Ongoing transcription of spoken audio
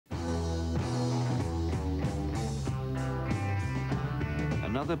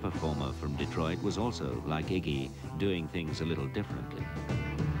Another performer from Detroit was also, like Iggy, doing things a little differently.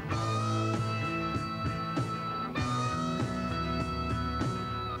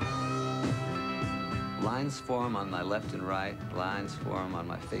 Lines form on my left and right, lines form on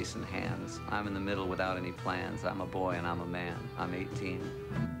my face and hands. I'm in the middle without any plans. I'm a boy and I'm a man. I'm 18.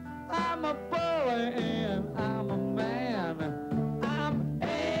 I'm a boy and I'm a man. I'm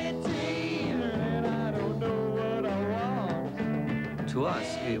 18 and I don't know what I want. To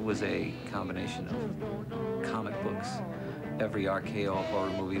us, it was a combination of comic books, every RKO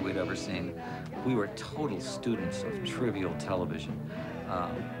horror movie we'd ever seen. We were total students of trivial television.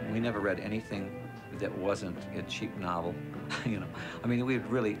 We never read anything that wasn't a cheap novel, you know. I mean, we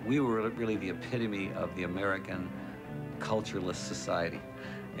were really the epitome of the American cultureless society.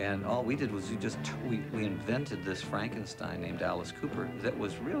 And all we did was we invented this Frankenstein named Alice Cooper that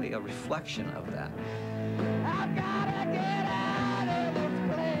was really a reflection of that. I gotta get out of this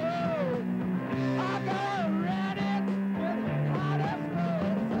place. I gotta run it.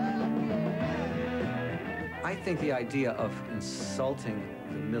 I think the idea of insulting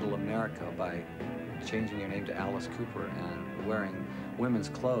the middle America by changing your name to Alice Cooper and wearing women's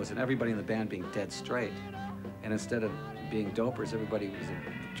clothes and everybody in the band being dead straight, and instead of being dopers, everybody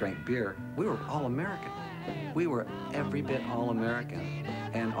drank beer. We were all American. We were every bit all American.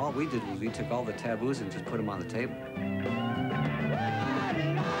 And all we did was we took all the taboos and just put them on the table.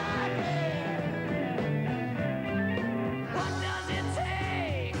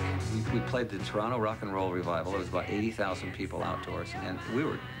 We played the Toronto Rock and Roll Revival. There was about 80,000 people outdoors, and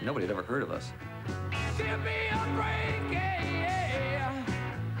nobody had ever heard of us.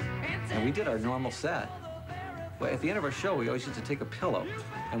 And we did our normal set. Well, at the end of our show, we always used to take a pillow,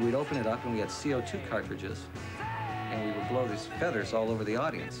 and we'd open it up, and we had CO2 cartridges, and we would blow these feathers all over the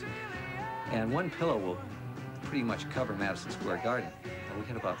audience. And one pillow will pretty much cover Madison Square Garden. And we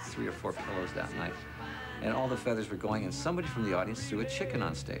had about 3 or 4 pillows that night. And all the feathers were going, and somebody from the audience threw a chicken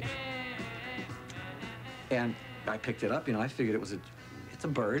on stage. And I picked it up, you know, I figured it's a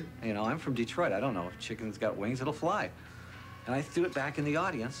bird. You know, I'm from Detroit. I don't know if chicken's got wings, it'll fly. And I threw it back in the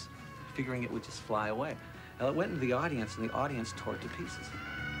audience, figuring it would just fly away. Well, it went into the audience, and the audience tore it to pieces.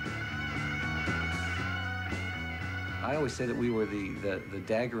 I always say that we were the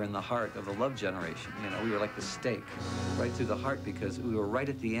dagger in the heart of the Love generation. You know, we were like the stake right through the heart because we were right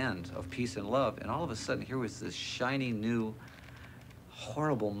at the end of Peace and Love, and all of a sudden here was this shiny, new,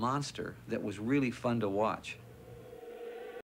 horrible monster that was really fun to watch.